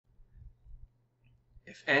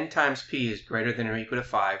If n times p is greater than or equal to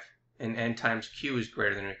 5 and n times q is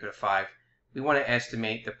greater than or equal to 5, we want to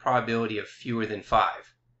estimate the probability of fewer than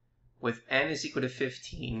 5. With n is equal to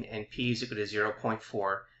 15 and p is equal to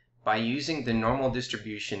 0.4, by using the normal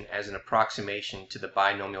distribution as an approximation to the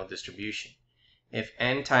binomial distribution. If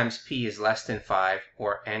n times p is less than 5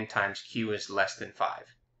 or n times q is less than 5,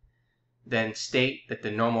 then state that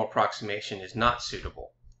the normal approximation is not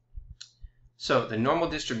suitable. So the normal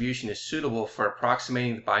distribution is suitable for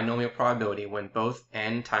approximating the binomial probability when both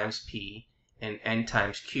n times p and n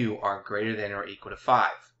times q are greater than or equal to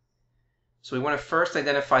 5. So we want to first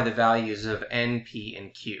identify the values of n, p,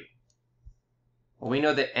 and q. Well, we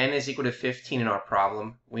know that n is equal to 15 in our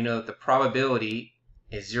problem. We know that the probability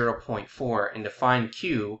is 0.4, and to find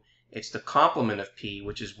q, it's the complement of p,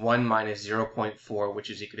 which is 1 minus 0.4,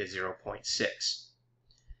 which is equal to 0.6.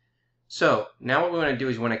 So now what we want to do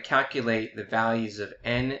is we want to calculate the values of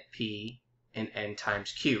n, p, and n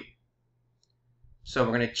times q. So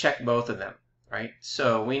we're going to check both of them, right?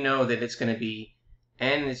 So we know that it's going to be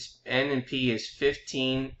n and p is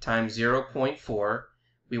 15 times 0.4.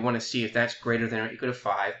 We want to see if that's greater than or equal to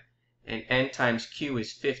 5. And n times q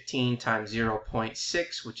is 15 times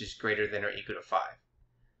 0.6, which is greater than or equal to 5.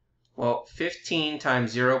 Well, 15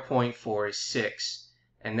 times 0.4 is 6,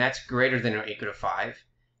 and that's greater than or equal to 5.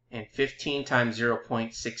 And 15 times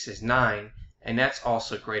 0.6 is 9, and that's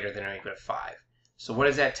also greater than or equal to 5. So what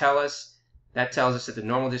does that tell us? That tells us that the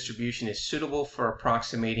normal distribution is suitable for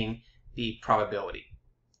approximating the probability.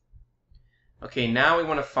 Okay, now we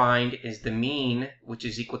want to find is the mean, which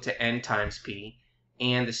is equal to n times p,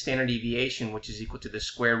 and the standard deviation, which is equal to the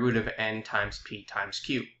square root of n times p times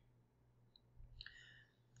q.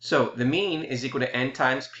 So the mean is equal to n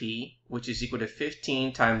times p, which is equal to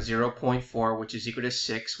 15 times 0.4, which is equal to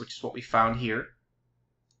 6, which is what we found here.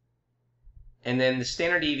 And then the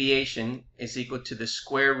standard deviation is equal to the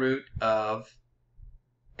square root of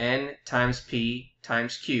n times p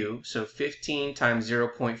times q. So 15 times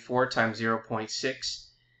 0.4 times 0.6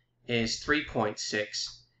 is 3.6.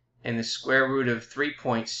 And the square root of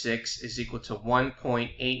 3.6 is equal to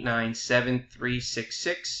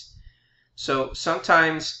 1.897366. So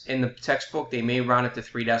sometimes in the textbook they may round it to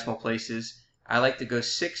 3 decimal places. I like to go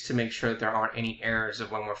 6 to make sure that there aren't any errors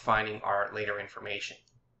of when we're finding our later information.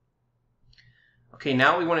 Okay,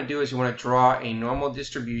 now what we want to do is we want to draw a normal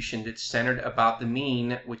distribution that's centered about the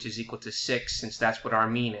mean, which is equal to 6, since that's what our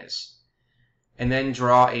mean is. And then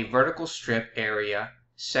draw a vertical strip area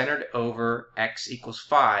centered over x equals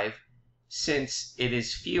 5, since it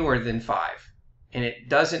is fewer than 5. And it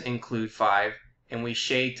doesn't include 5, and we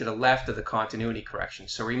shade to the left of the continuity correction.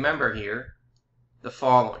 So remember here the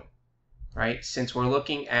following, right? Since we're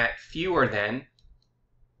looking at fewer than,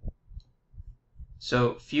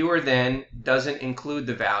 so fewer than doesn't include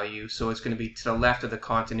the value, so it's going to be to the left of the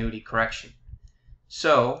continuity correction.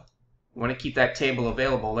 So we want to keep that table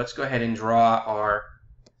available. Let's go ahead and draw our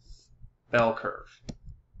bell curve.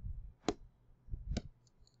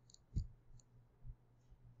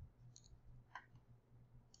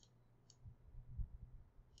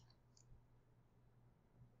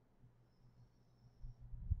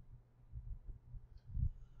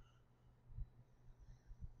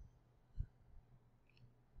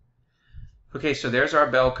 Okay, so there's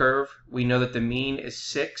our bell curve. We know that the mean is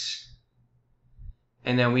 6.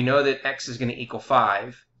 And then we know that x is going to equal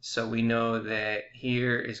 5. So we know that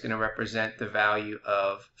here is going to represent the value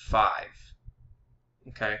of 5.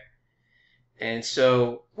 Okay? And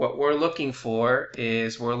so what we're looking for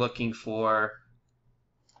is we're looking for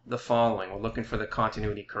the following. We're looking for the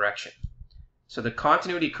continuity correction. So the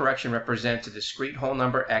continuity correction represents a discrete whole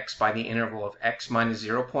number x by the interval of x minus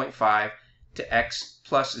 0.5 to x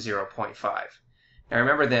plus 0.5. Now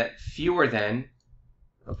remember that fewer than,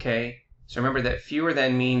 okay, so remember that fewer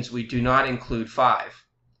than means we do not include 5.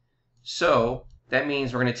 So that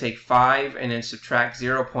means we're going to take 5 and then subtract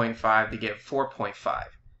 0.5 to get 4.5.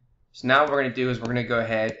 So now what we're going to do is we're going to go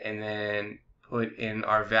ahead and then put in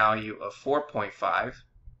our value of 4.5.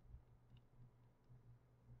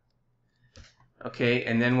 Okay,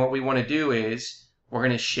 and then what we want to do is we're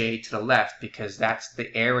going to shade to the left because that's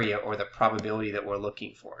the area or the probability that we're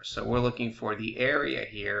looking for. So we're looking for the area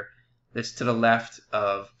here that's to the left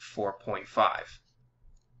of 4.5.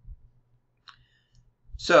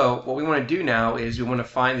 So what we want to do now is we want to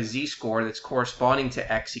find the z-score that's corresponding to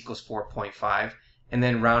x equals 4.5 and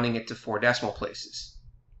then rounding it to 4 decimal places.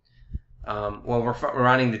 Well, we're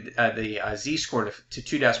rounding the z-score to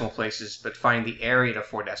 2 decimal places, but finding the area to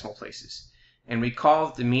 4 decimal places. And recall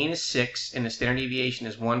that the mean is 6 and the standard deviation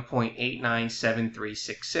is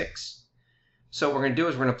 1.897366. So what we're going to do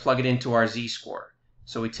is we're going to plug it into our z-score.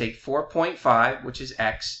 So we take 4.5, which is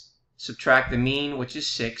x, subtract the mean, which is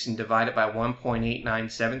 6, and divide it by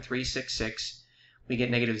 1.897366. We get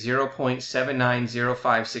negative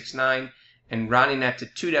 0.790569, and rounding that to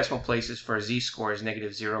 2 decimal places for a z-score is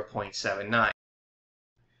negative 0.79.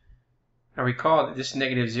 Now recall that this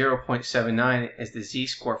negative 0.79 is the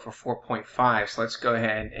z-score for 4.5, so let's go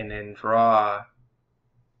ahead and then draw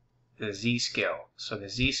the z-scale. So the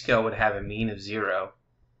z-scale would have a mean of 0,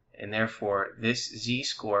 and therefore this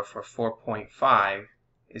z-score for 4.5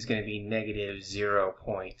 is going to be negative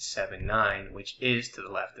 0.79, which is to the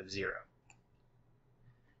left of 0.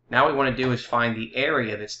 Now what we want to do is find the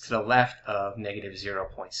area that's to the left of negative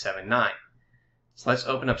 0.79. So let's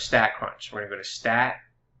open up StatCrunch. We're going to go to Stat,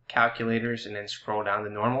 Calculators, and then scroll down to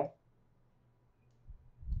Normal.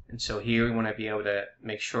 And so here we want to be able to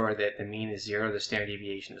make sure that the mean is 0, the standard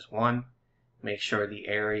deviation is 1. Make sure the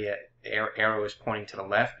arrow is pointing to the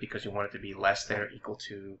left because we want it to be less than or equal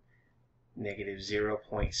to negative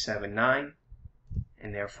 0.79.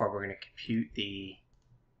 And therefore we're going to compute the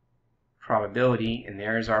probability, and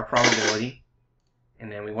there's our probability.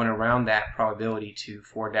 And then we want to round that probability to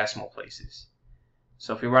 4 decimal places.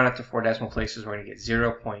 So if we round it to 4 decimal places, we're going to get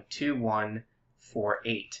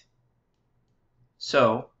 0.2148.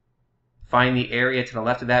 So find the area to the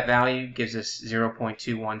left of that value gives us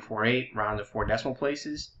 0.2148, round to 4 decimal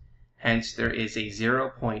places. Hence, there is a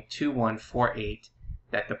 0.2148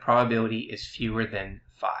 that the probability is fewer than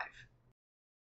 5.